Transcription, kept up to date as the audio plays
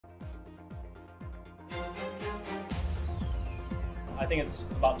I think it's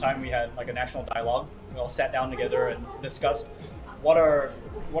about time we had like a national dialogue. We all sat down together and discussed what are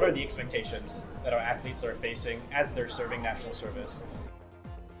the expectations that our athletes are facing as they're serving national service.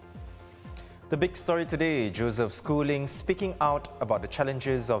 The big story today, Joseph Schooling speaking out about the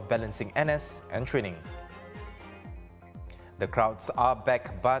challenges of balancing NS and training. The crowds are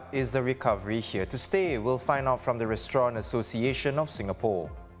back, but is the recovery here to stay? We'll find out from the Restaurant Association of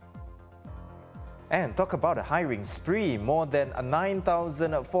Singapore. And talk about a hiring spree. More than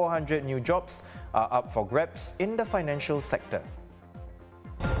 9,400 new jobs are up for grabs in the financial sector.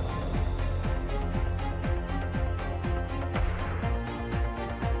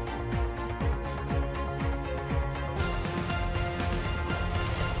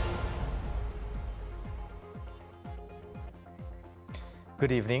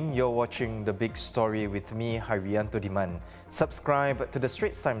 Good evening, you're watching The Big Story with me, Hairianto Diman. Subscribe to the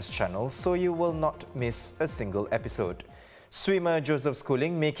Straits Times channel so you will not miss a single episode. Swimmer Joseph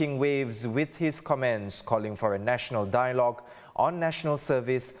Schooling making waves with his comments calling for a national dialogue on national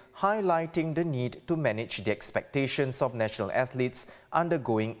service, highlighting the need to manage the expectations of national athletes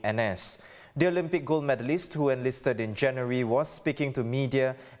undergoing NS. The Olympic gold medalist who enlisted in January was speaking to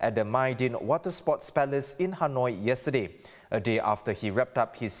media at the Maidin Water Sports Palace in Hanoi yesterday, a day after he wrapped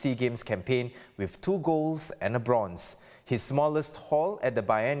up his SEA Games campaign with 2 golds and a bronze, his smallest haul at the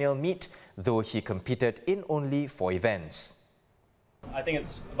biennial meet, though he competed in only 4 events. I think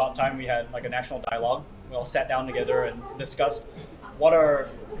it's about time we had like a national dialogue. We all sat down together and discussed what are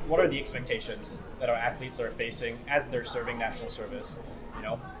the expectations that our athletes are facing as they're serving national service. You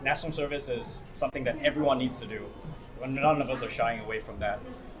know, national service is something that everyone needs to do. None of us are shying away from that.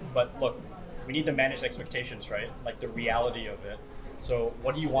 But look, we need to manage expectations, right? Like the reality of it. So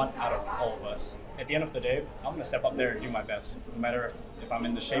what do you want out of all of us? At the end of the day, I'm gonna step up there and do my best, no matter if I'm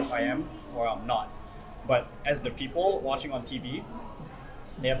in the shape I am or I'm not. But as the people watching on TV,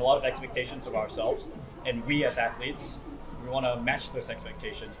 they have a lot of expectations of ourselves, and we as athletes, we wanna match those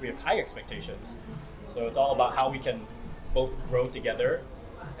expectations. We have high expectations. So it's all about how we can both grow together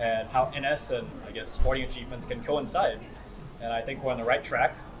and how NS and I guess sporting achievements can coincide. And I think we're on the right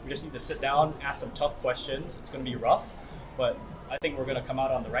track. We just need to sit down, ask some tough questions. It's going to be rough, but I think we're going to come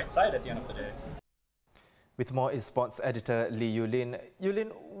out on the right side at the end of the day. With more is sports editor Lee Yulin.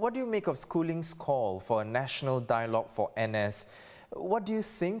 Yulin, what do you make of Schooling's call for a national dialogue for NS? What do you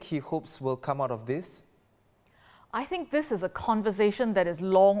think he hopes will come out of this? I think this is a conversation that is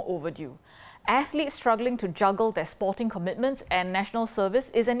long overdue. Athletes struggling to juggle their sporting commitments and national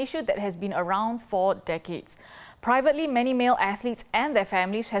service is an issue that has been around for decades. Privately, many male athletes and their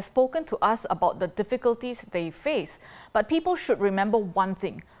families have spoken to us about the difficulties they face. But people should remember one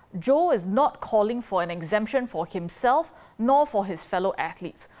thing. Joe is not calling for an exemption for himself nor for his fellow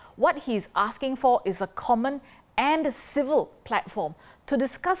athletes. What he is asking for is a common and civil platform to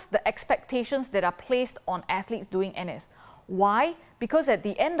discuss the expectations that are placed on athletes doing NS. Why? Because at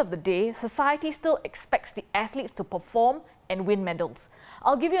the end of the day, society still expects the athletes to perform and win medals.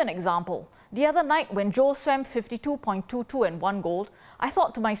 I'll give you an example. The other night when Joe swam 52.22 and won gold, I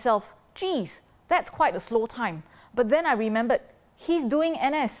thought to myself, geez, that's quite a slow time. But then I remembered, he's doing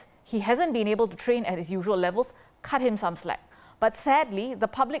NS. He hasn't been able to train at his usual levels, cut him some slack. But sadly, the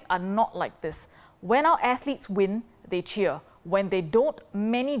public are not like this. When our athletes win, they cheer. When they don't,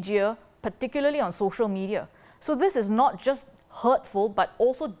 many jeer, particularly on social media. So this is not just hurtful, but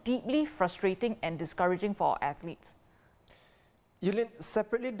also deeply frustrating and discouraging for our athletes. Yulin,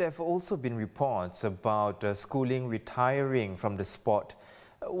 separately, there have also been reports about Schooling retiring from the sport.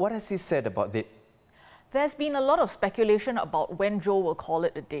 What has he said about it? There's been a lot of speculation about when Joe will call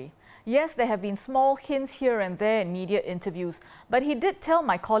it a day. Yes, there have been small hints here and there in media interviews, but he did tell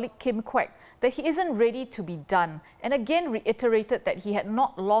my colleague Kim Kwek that he isn't ready to be done, and again reiterated that he had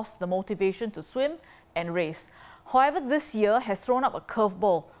not lost the motivation to swim and race. However, this year has thrown up a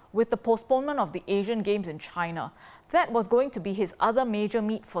curveball with the postponement of the Asian Games in China. That was going to be his other major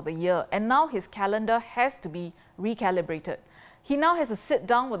meet for the year, and now his calendar has to be recalibrated. He now has to sit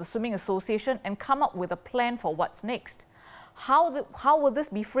down with the Swimming Association and come up with a plan for what's next. How will this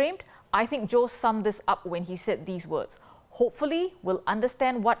be framed? I think Joe summed this up when he said these words. Hopefully, we'll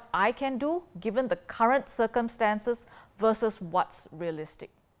understand what I can do given the current circumstances versus what's realistic.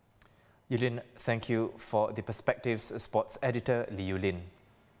 Yulin, thank you for the perspectives. Sports editor Lee Yulin.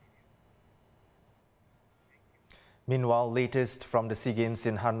 Meanwhile, latest from the SEA Games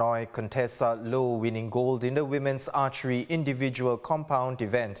in Hanoi, Contessa Low winning gold in the women's archery individual compound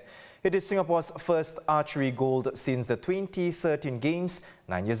event. It is Singapore's first archery gold since the 2013 Games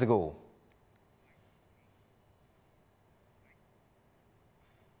 9 years ago.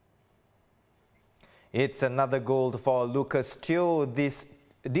 It's another gold for Lucas Teo, this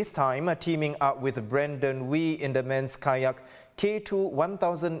time teaming up with Brendan Wee in the men's kayak K2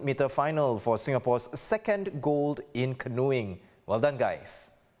 1000 meter final for Singapore's second gold in canoeing. Well done, guys.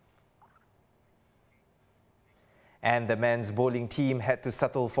 And the men's bowling team had to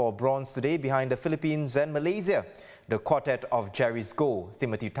settle for bronze today behind the Philippines and Malaysia. The quartet of Jerry's Go,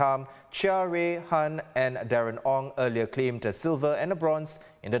 Timothy Tam, Chia Ray Han and Darren Ong earlier claimed a silver and a bronze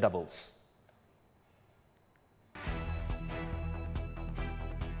in the doubles.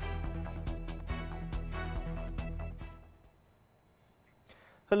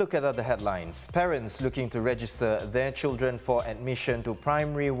 A look at other headlines. Parents looking to register their children for admission to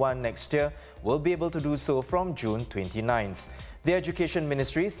Primary 1 next year will be able to do so from June 29th. The Education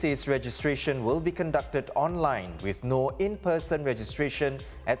Ministry says registration will be conducted online with no in-person registration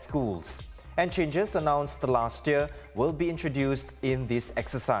at schools. And changes announced last year will be introduced in this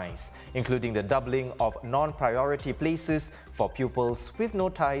exercise, including the doubling of non-priority places for pupils with no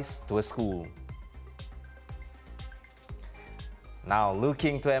ties to a school. Now,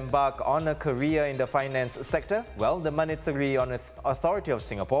 looking to embark on a career in the finance sector, well, the Monetary Authority of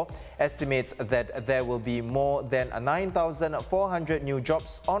Singapore estimates that there will be more than 9,400 new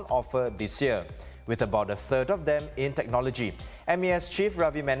jobs on offer this year, with about a third of them in technology. MAS Chief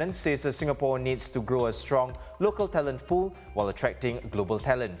Ravi Menon says that Singapore needs to grow a strong local talent pool while attracting global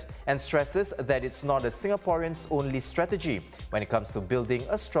talent, and stresses that it's not a Singaporeans-only strategy when it comes to building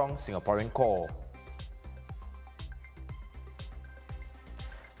a strong Singaporean core.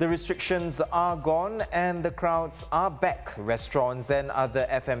 The restrictions are gone and the crowds are back. Restaurants and other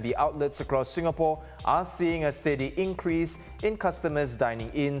F&B outlets across Singapore are seeing a steady increase in customers dining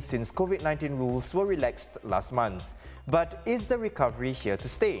in since COVID-19 rules were relaxed last month. But is the recovery here to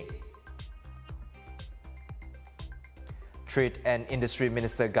stay? Trade and Industry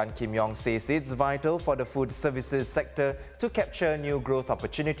Minister Gan Kim Yong says it's vital for the food services sector to capture new growth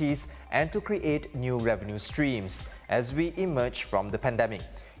opportunities and to create new revenue streams as we emerge from the pandemic.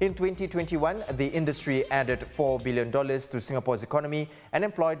 In 2021, the industry added $4 billion to Singapore's economy and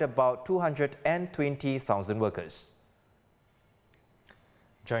employed about 220,000 workers.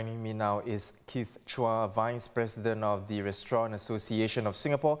 Joining me now is Keith Chua, Vice President of the Restaurant Association of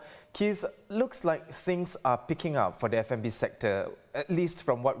Singapore. Keith, looks like things are picking up for the F&B sector, at least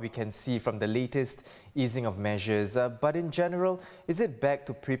from what we can see from the latest easing of measures. But in general, is it back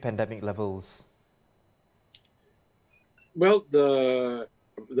to pre-pandemic levels? Well,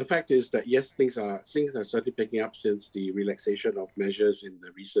 the fact is that yes, things are certainly picking up since the relaxation of measures in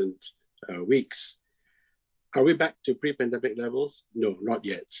the recent weeks. Are we back to pre-pandemic levels? No, not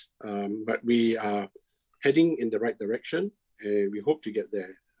yet. But we are heading in the right direction, and we hope to get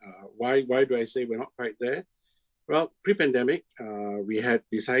there. Why do I say we're not quite there? Well, pre-pandemic, we had,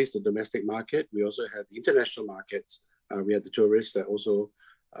 besides the domestic market, we also had the international markets. We had the tourists that also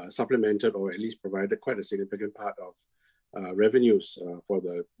supplemented or at least provided quite a significant part of revenues for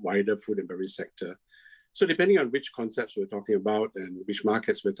the wider food and beverage sector. So depending on which concepts we're talking about and which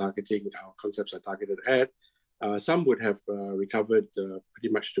markets we're targeting, our concepts are targeted at, some would have recovered pretty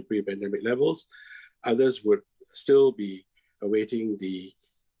much to pre-pandemic levels. Others would still be awaiting the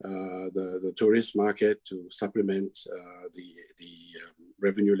tourist market to supplement the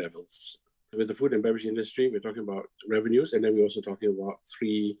revenue levels. With the food and beverage industry, we're talking about revenues, and then we're also talking about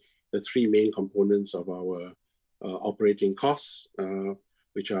the three main components of our operating costs,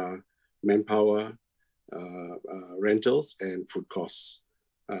 which are manpower, rentals, and food costs.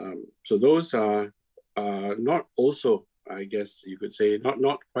 So those are not also, I guess you could say,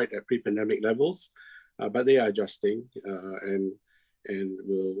 not quite at pre-pandemic levels, but they are adjusting, and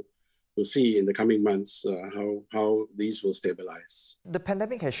we'll see in the coming months how these will stabilize. The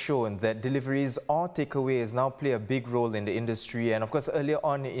pandemic has shown that deliveries or takeaways now play a big role in the industry, and of course earlier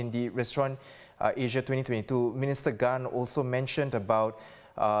on in the Restaurant Asia 2022, Minister Gan also mentioned about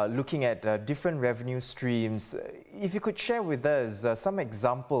looking at different revenue streams. If you could share with us some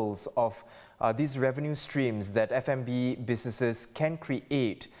examples of these revenue streams that F&B businesses can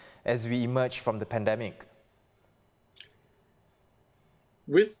create as we emerge from the pandemic.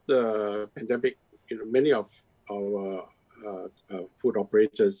 With the pandemic, many of our food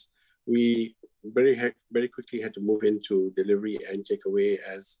operators, we very quickly had to move into delivery and takeaway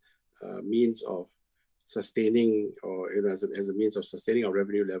as a means of sustaining, or as a means of sustaining our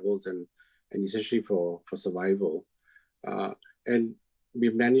revenue levels and essentially for survival. And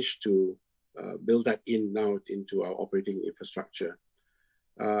we've managed to build that now into our operating infrastructure.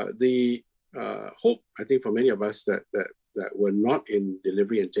 The hope, I think, for many of us that were not in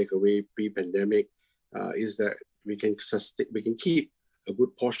delivery and takeaway pre-pandemic is that we can keep a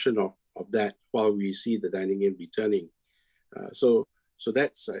good portion of that while we see the dining in returning. So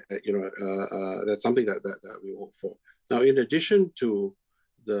that's that's something that we hope for. Now, in addition to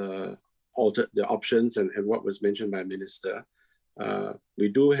the options and what was mentioned by Minister, we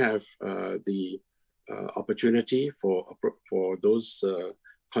do have the opportunity for those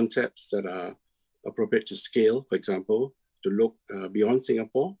concepts that are appropriate to scale, for example, to look beyond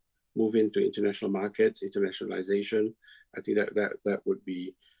Singapore, move into international markets, internationalization. I think that would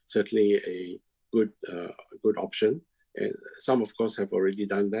be certainly a good option. And some, of course, have already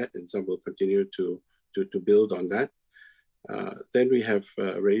done that, and some will continue to build on that. Then we have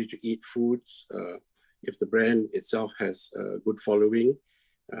ready-to-eat foods. If the brand itself has a good following,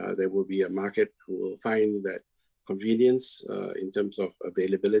 there will be a market who will find that convenience in terms of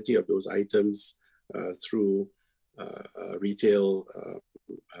availability of those items through retail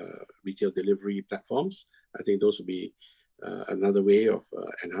delivery platforms. I think those will be another way of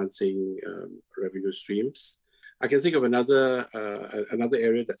enhancing revenue streams. I can think of another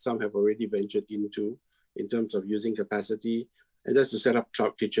area that some have already ventured into in terms of using capacity, and that's to set up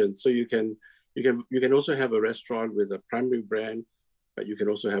cloud kitchens. So you can also have a restaurant with a primary brand, but you can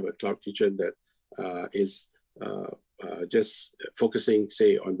also have a cloud kitchen that is just focusing,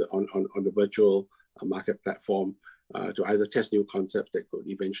 say, on the virtual market platform to either test new concepts that could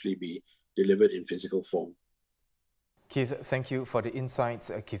eventually be delivered in physical form. Keith, thank you for the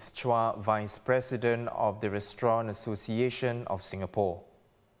insights. Keith Chua, Vice President of the Restaurant Association of Singapore.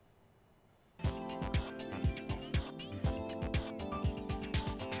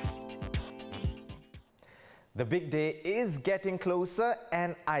 The big day is getting closer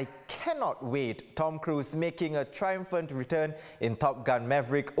and I cannot wait. Tom Cruise making a triumphant return in Top Gun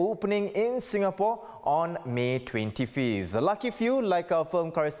Maverick, opening in Singapore on May 25th. The lucky few, like our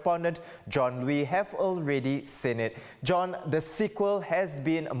film correspondent John Lui, have already seen it. John, the sequel has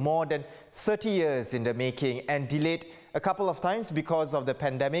been more than 30 years in the making and delayed a couple of times because of the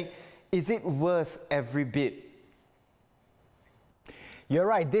pandemic. Is it worth every bit? You're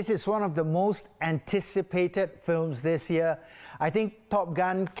right, this is one of the most anticipated films this year. I think Top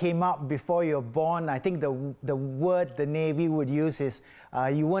Gun came out before you were born. I think the word the Navy would use is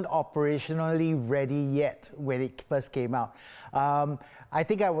you weren't operationally ready yet when it first came out. I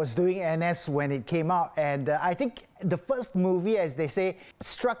think I was doing NS when it came out, and I think the first movie, as they say,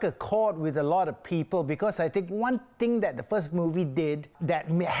 struck a chord with a lot of people, because I think one thing that the first movie did that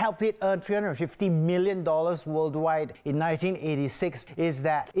helped it earn $350 million worldwide in 1986 is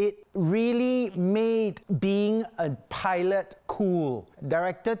that it really made being a pilot cool.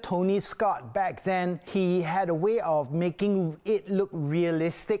 Director Tony Scott back then, he had a way of making it look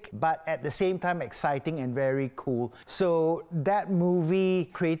realistic, but at the same time exciting and very cool. So that movie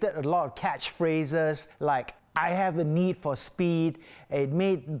created a lot of catchphrases like I have a need for speed. It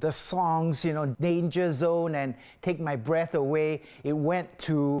made the songs, you know, Danger Zone and Take My Breath Away. It went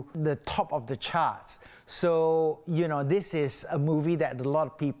to the top of the charts. So, you know, this is a movie that a lot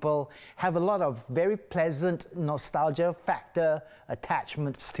of people have a lot of very pleasant nostalgia factor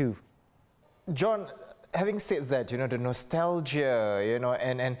attachments to. John, having said that, you know, the nostalgia, you know,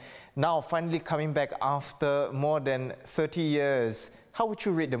 and now finally coming back after more than 30 years, how would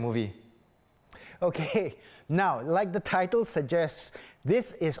you rate the movie? Okay, now, like the title suggests,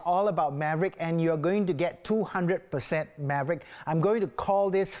 this is all about Maverick, and you're going to get 200% Maverick. I'm going to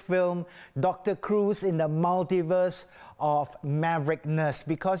call this film Dr. Cruise in the Multiverse of Maverickness,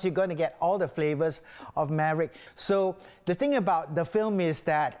 because you're going to get all the flavors of Maverick. So the thing about the film is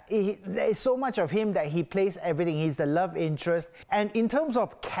that there's so much of him that he plays everything. He's the love interest, and in terms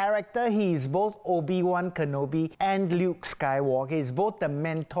of character, he's both Obi-Wan Kenobi and Luke Skywalker. He's both the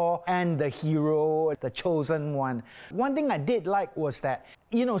mentor and the hero, the chosen one. One thing I did like was that,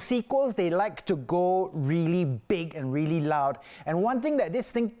 you know, sequels, they like to go really big and really loud. And one thing that this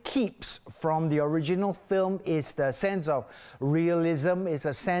thing keeps from the original film is the sense of realism, is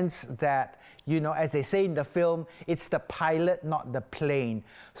a sense that, you know, as they say in the film, it's the pilot, not the plane.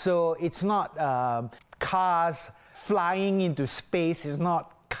 So it's not cars flying into space, it's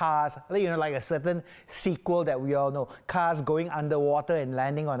not cars, you know, like a certain sequel that we all know, cars going underwater and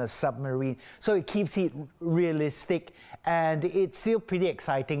landing on a submarine. So it keeps it realistic, and it's still pretty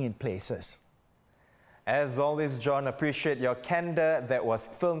exciting in places. As always, John, appreciate your candor. That was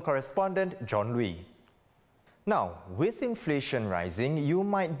film correspondent John Lui. Now, with inflation rising, you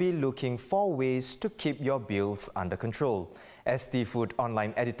might be looking for ways to keep your bills under control. ST Food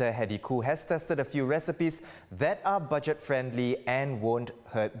online editor Hedy Koo has tested a few recipes that are budget-friendly and won't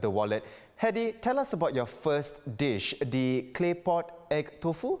hurt the wallet. Hedy, tell us about your first dish, the clay pot egg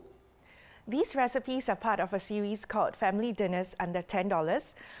tofu. These recipes are part of a series called Family Dinners Under $10.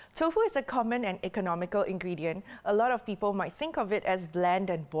 Tofu is a common and economical ingredient. A lot of people might think of it as bland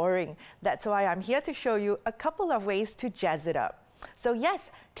and boring. That's why I'm here to show you a couple of ways to jazz it up. So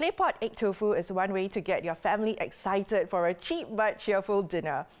yes, clay pot egg tofu is one way to get your family excited for a cheap but cheerful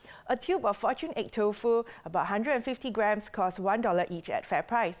dinner. A tube of fortune egg tofu, about 150 grams, costs $1 each at fair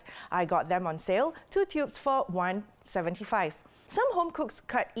price. I got them on sale, 2 tubes for $1.75. Some home cooks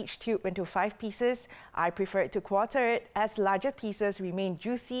cut each tube into 5 pieces. I prefer to quarter it as larger pieces remain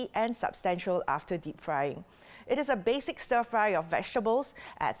juicy and substantial after deep frying. It is a basic stir fry of vegetables.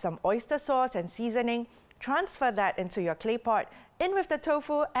 Add some oyster sauce and seasoning. Transfer that into your clay pot, in with the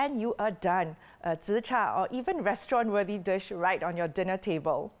tofu, and you are done. A zicha or even restaurant-worthy dish right on your dinner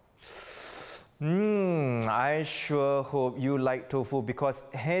table. I sure hope you like tofu because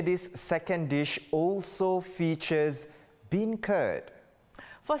Hedi's second dish also features bean curd.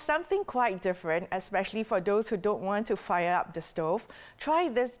 For something quite different, especially for those who don't want to fire up the stove, try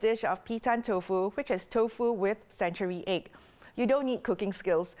this dish of pitan tofu, which is tofu with century egg. You don't need cooking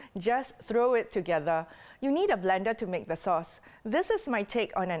skills, just throw it together. You need a blender to make the sauce. This is my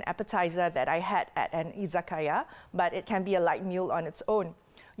take on an appetizer that I had at an izakaya, but it can be a light meal on its own.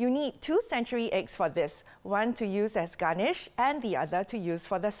 You need 2 century eggs for this, one to use as garnish and the other to use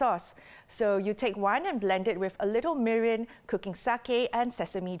for the sauce. So you take one and blend it with a little mirin, cooking sake and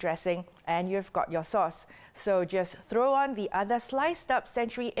sesame dressing, and you've got your sauce. So just throw on the other sliced up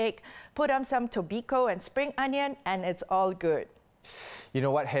century egg, put on some tobiko and spring onion, and it's all good. You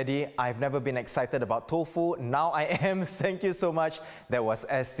know what, Hedi? I've never been excited about tofu. Now I am. Thank you so much. That was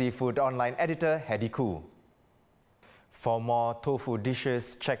ST Food Online editor Hedi Koo. For more tofu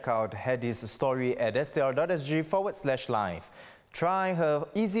dishes, check out Hedi's story at str.sg/live. Try her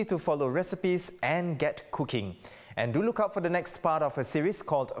easy-to-follow recipes and get cooking. And do look out for the next part of her series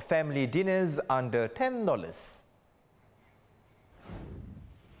called Family Dinners Under $10.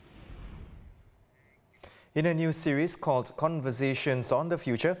 In a new series called Conversations on the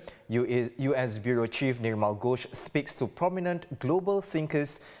Future, US Bureau Chief Nirmal Ghosh speaks to prominent global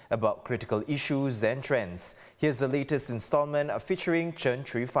thinkers about critical issues and trends. Here's the latest installment featuring Chen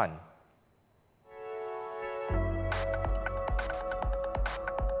Chui Fan.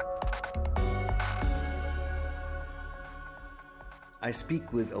 I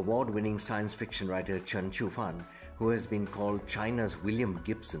speak with award-winning science fiction writer Chen Chui Fan, who has been called China's William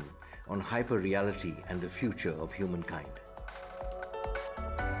Gibson, on hyperreality and the future of humankind.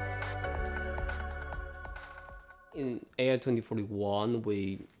 In AI 2041,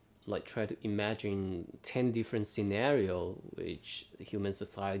 we try to imagine 10 different scenarios which human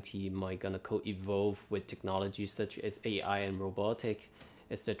society might gonna co-evolve with technologies such as AI and robotics,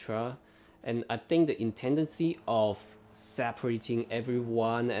 etc. And I think the tendency of separating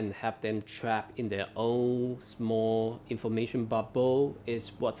everyone and have them trapped in their own small information bubble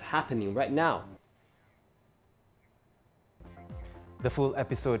is what's happening right now. The full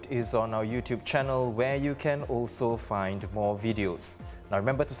episode is on our YouTube channel where you can also find more videos. Now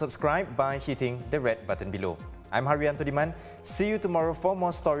remember to subscribe by hitting the red button below. I'm Haryanto Diman. See you tomorrow for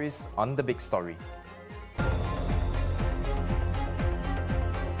more stories on The Big Story.